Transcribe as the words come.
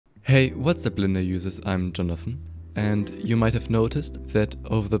Hey, what's up Blender users, I'm Jonathan, and you might have noticed that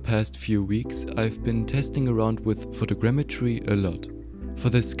over the past few weeks I've been testing around with photogrammetry a lot. For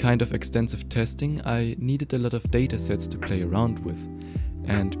this kind of extensive testing I needed a lot of datasets to play around with,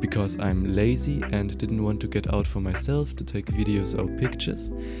 and because I'm lazy and didn't want to get out for myself to take videos or pictures,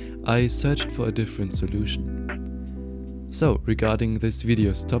 I searched for a different solution. So, regarding this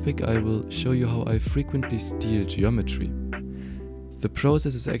video's topic, I will show you how I frequently steal geometry. The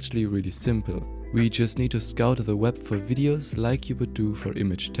process is actually really simple. We just need to scout the web for videos like you would do for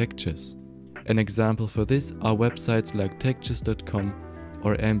image textures. An example for this are websites like textures.com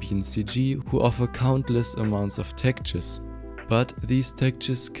or AmbientCG, who offer countless amounts of textures. But these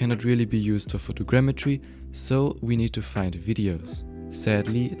textures cannot really be used for photogrammetry, so we need to find videos.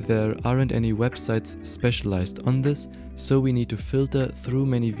 Sadly, there aren't any websites specialized on this, so we need to filter through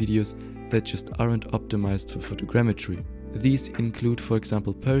many videos that just aren't optimized for photogrammetry. These include, for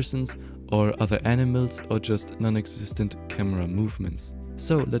example, persons or other animals or just non-existent camera movements.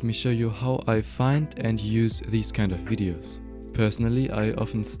 So let me show you how I find and use these kind of videos. Personally, I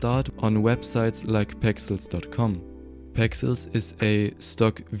often start on websites like pexels.com. Pexels is a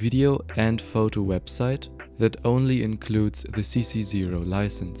stock video and photo website that only includes the CC0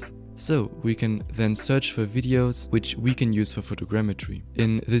 license. So we can then search for videos which we can use for photogrammetry.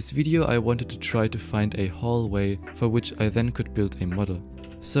 In this video I wanted to try to find a hallway for which I then could build a model.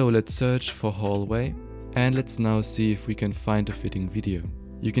 So let's search for hallway and let's now see if we can find a fitting video.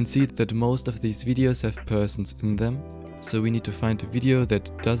 You can see that most of these videos have persons in them, so we need to find a video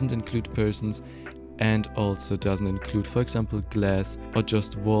that doesn't include persons and also doesn't include, for example, glass or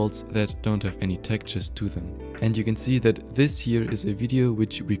just walls that don't have any textures to them. And you can see that this here is a video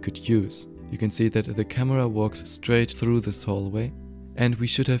which we could use. You can see that the camera walks straight through this hallway, and we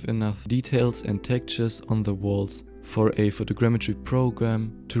should have enough details and textures on the walls for a photogrammetry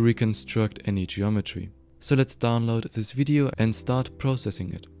program to reconstruct any geometry. So let's download this video and start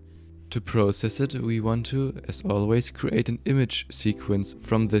processing it. To process it, we want to, as always, create an image sequence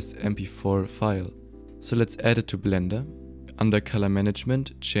from this MP4 file. So let's add it to Blender. Under Color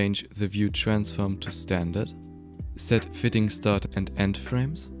Management, change the View Transform to Standard. Set fitting start and end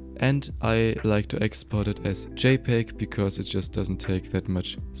frames. And I like to export it as JPEG because it just doesn't take that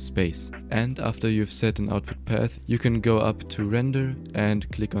much space. And after you've set an output path, you can go up to Render and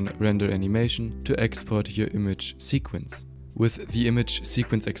click on Render Animation to export your image sequence. With the image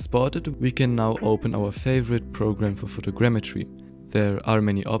sequence exported, we can now open our favorite program for photogrammetry. There are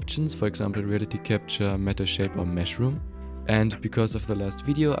many options, for example Reality Capture, Metashape or Meshroom. And because of the last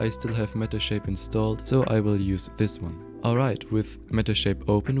video I still have Metashape installed, so I will use this one. Alright, with Metashape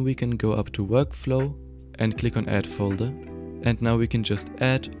open we can go up to Workflow and click on Add Folder. And now we can just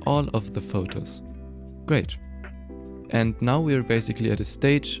add all of the photos. Great. And now we are basically at a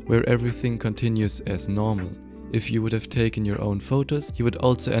stage where everything continues as normal. If you would have taken your own photos, you would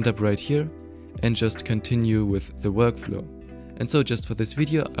also end up right here and just continue with the workflow. And so just for this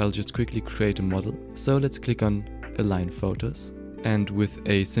video, I'll just quickly create a model. So let's click on Align Photos. And with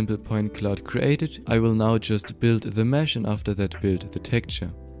a simple point cloud created, I will now just build the mesh and after that build the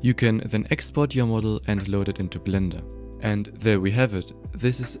texture. You can then export your model and load it into Blender. And there we have it.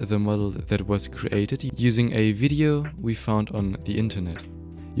 This is the model that was created using a video we found on the internet.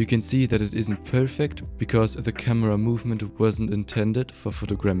 You can see that it isn't perfect because the camera movement wasn't intended for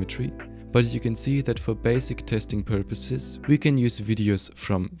photogrammetry, but you can see that for basic testing purposes we can use videos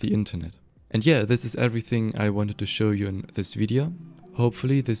from the internet. And yeah, this is everything I wanted to show you in this video.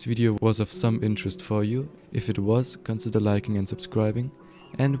 Hopefully this video was of some interest for you. If it was, consider liking and subscribing,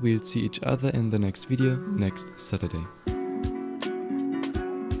 and we'll see each other in the next video next Saturday.